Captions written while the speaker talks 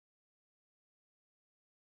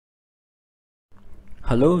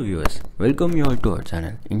Hello viewers, welcome you all to our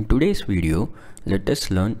channel. In today's video, let us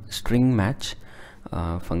learn string match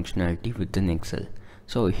functionality within Excel.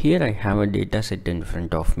 So here I have a data set in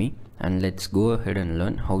front of me, and let's go ahead and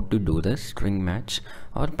learn how to do the string match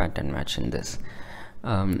or pattern match in this.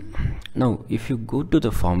 Now if you go to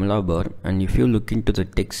the formula bar and if you look into the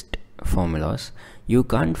text formulas, you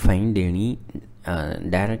can't find any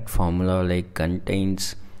direct formula like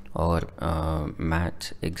contains or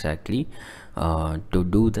match exactly to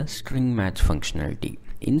do the string match functionality.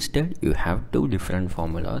 Instead, you have two different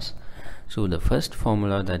formulas. So the first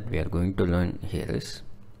formula that we are going to learn here is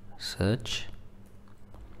search,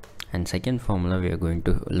 and second formula we are going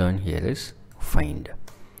to learn here is find.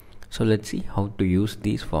 So let's see how to use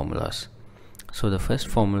these formulas. So the first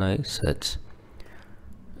formula is search.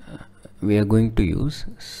 We are going to use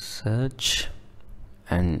search,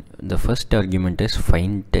 and the first argument is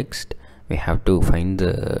find text. We have to find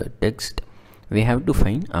the text. We have to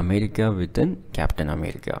find America within Captain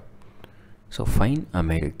America. So find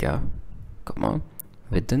America, comma,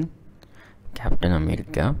 within Captain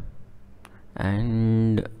America,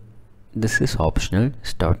 and this is optional.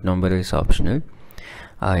 Start number is optional.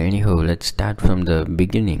 Anyhow, let's start from the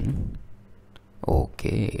beginning.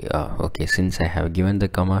 Okay, since I have given the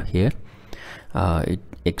comma here, it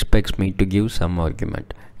expects me to give some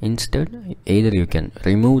argument. Instead, either you can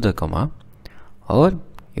remove the comma or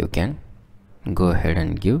you can go ahead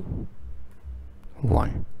and give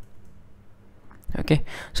 1. Okay,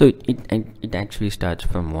 so it actually starts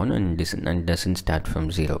from 1 and doesn't start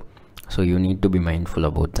from 0, so you need to be mindful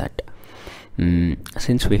about that.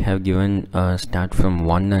 Since we have given start from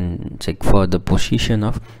 1 and check for the position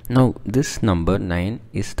of, now this number 9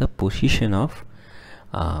 is the position of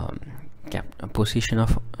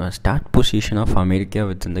start position of America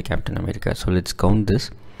within the Captain America. So let's count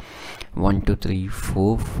this: 1 2 3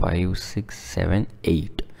 4 5 6 7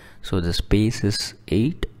 8. So the space is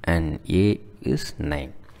 8 and A is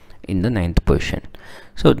 9 in the 9th position.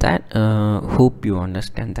 So that hope you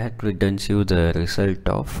understand that returns you the result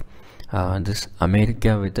of this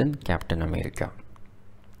America within Captain America.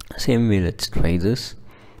 Same way, let's try this.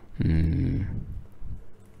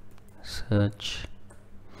 Search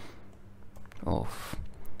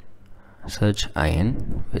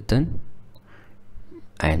Iron within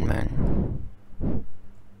Iron Man.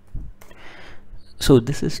 So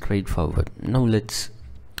this is straightforward. Now let's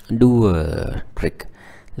do a trick.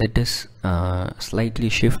 Let us slightly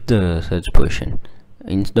shift the search position.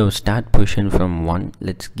 Instead of start position from 1,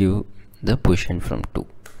 let's give the position from 2.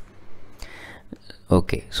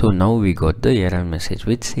 Okay, so now we got the error message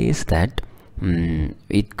which says that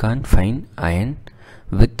it can't find iron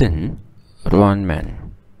within Ron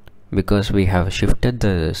Man because we have shifted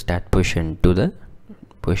the start position to the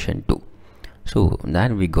position 2. So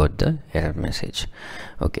there we got the error message.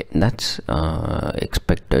 Okay, that's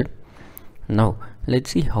expected. Now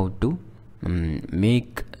let's see how to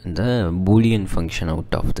make the boolean function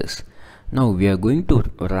out of this. Now we are going to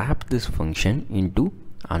wrap this function into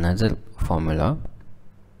another formula.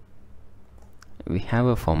 We have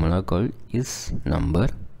a formula called is number.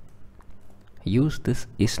 Use this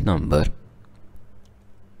is number.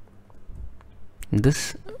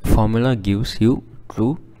 This formula gives you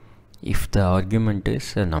true if the argument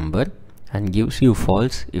is a number and gives you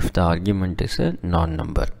false if the argument is a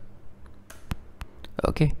non-number.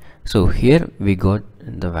 Okay, so here we got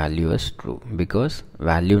the value as true because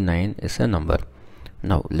value 9 is a number.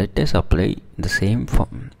 Now let us apply the same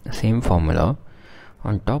formula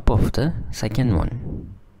on top of the second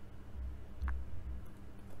one.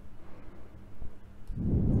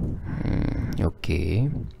 Okay,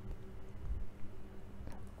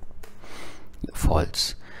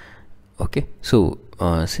 false. Okay, so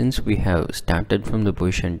since we have started from the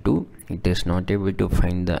position 2, it is not able to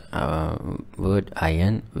find the word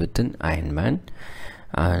iron within Iron Man,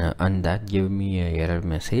 and that gave me a error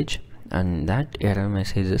message, and that error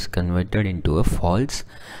message is converted into a false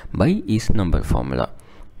by is number formula.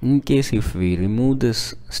 In case if we remove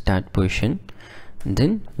this start position,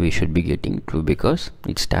 then we should be getting true because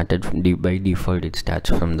it started from by default it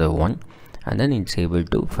starts from the 1 and then it's able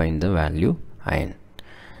to find the value iron.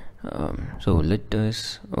 So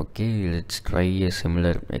let's try a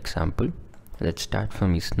similar example. Let's start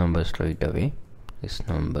from is number straight away. Is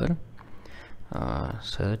number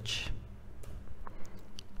search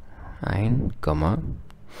iron, comma,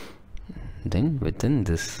 then within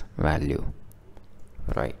this value,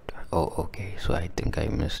 right? Oh, okay, so I think I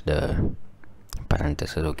missed the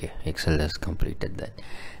parenthesis. Okay, Excel has completed that.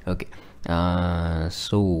 Okay,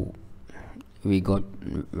 so we got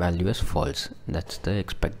value as false. That's the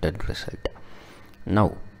expected result.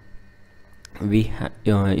 Now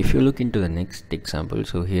if you look into the next example,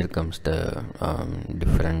 so here comes the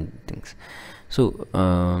different things. So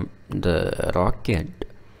the rocket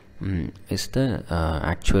is the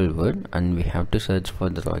actual word, and we have to search for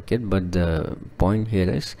the rocket, but the point here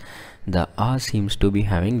is the R seems to be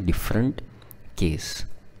having different case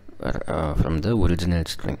from the original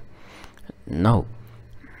string. Now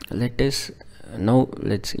let's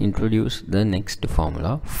introduce the next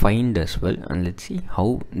formula, find, as well, and let's see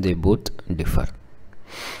how they both differ.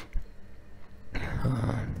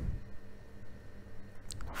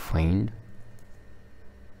 Find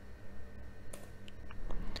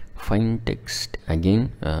text,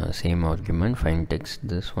 again same argument, find text,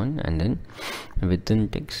 this one, and then within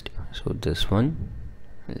text, so this one.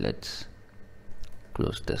 Let's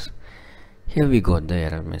close this. Here we got the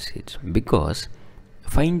error message because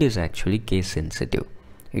find is actually case sensitive.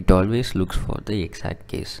 It always looks for the exact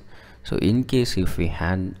case. So in case if we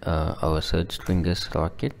had our search string as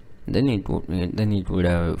rocket, then it would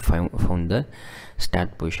have found the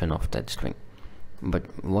start position of that string, but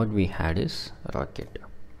what we had is rocket,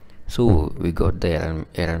 so we got the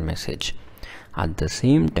error message. At the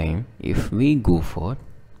same time, if we go for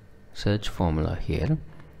search formula here,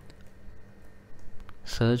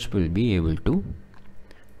 search will be able to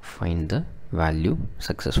find the value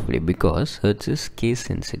successfully because search is case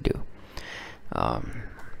sensitive.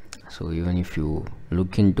 So even if you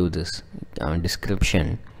look into this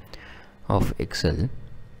description of Excel,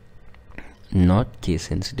 not case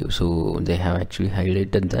sensitive, so they have actually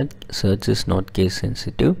highlighted that search is not case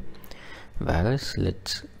sensitive, whereas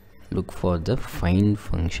let's look for the find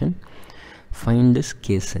function. Find is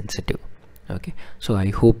case sensitive. Okay, so I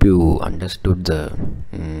hope you understood the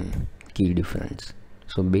key difference.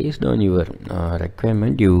 So based on your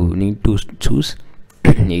requirement, you need to choose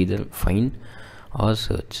either find or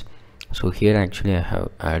search. So here actually I have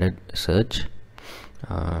added search.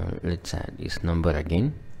 Let's add this number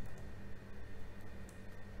again.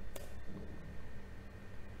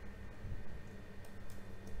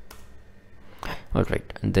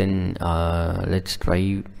 Alright, and then let's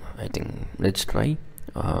try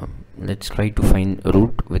to find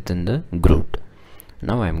root within the group.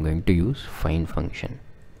 Now I am going to use find function.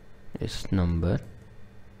 Is number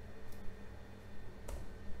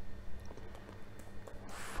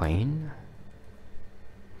find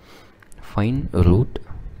root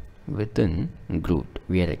within group.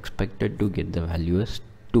 We are expected to get the value as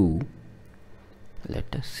 2.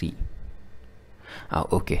 Let us see.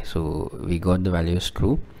 Okay, so we got the value as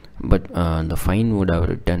true, but the find would have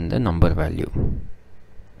returned the number value.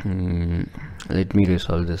 Let me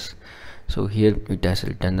resolve this. So here it has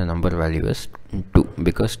written the number value as 2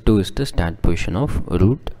 because 2 is the start position of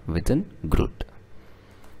root within group.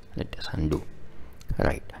 Let us undo.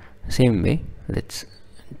 Right, same way let's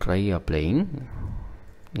try applying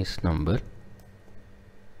this number.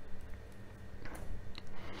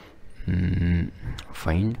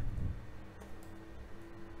 Find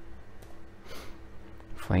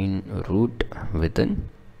root within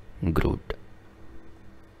group.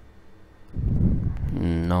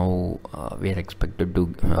 Now we are expected to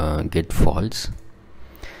get false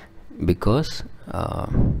because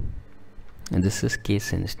this is case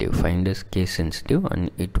sensitive. Find is case sensitive,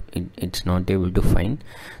 and it's not able to find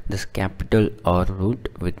this capital R root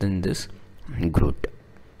within this group.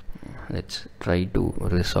 Let's try to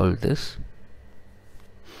resolve this.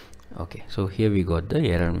 Okay, so here we got the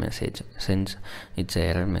error message. Since it's an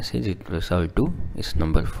error message, it resolved to is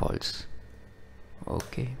number false.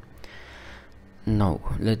 Okay, now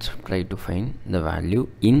let's try to find the value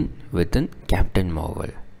in within Captain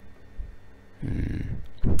Marvel.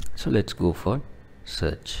 So let's go for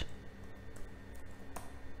search.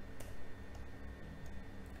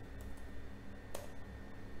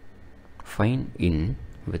 Find in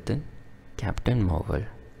within Captain Marvel.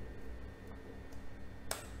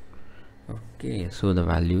 Okay, so the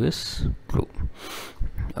value is true.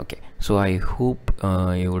 Okay, so I hope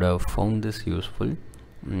you would have found this useful.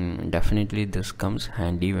 Definitely this comes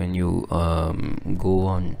handy when you go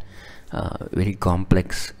on very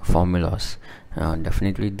complex formulas.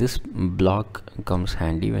 Definitely this block comes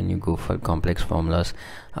handy when you go for complex formulas.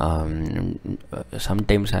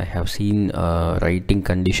 Sometimes I have seen writing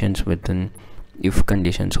conditions within if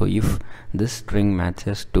condition. So if this string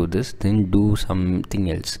matches to this, then do something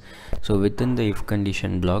else. So within the if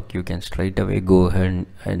condition block, you can straight away go ahead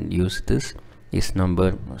and use this is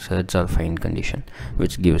number, search, or find condition,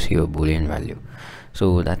 which gives you a boolean value.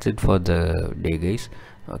 So that's it for the day, guys.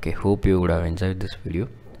 Okay, hope you would have enjoyed this video.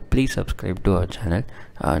 Please subscribe to our channel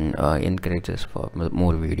and encourage us for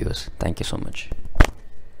more videos. Thank you so much.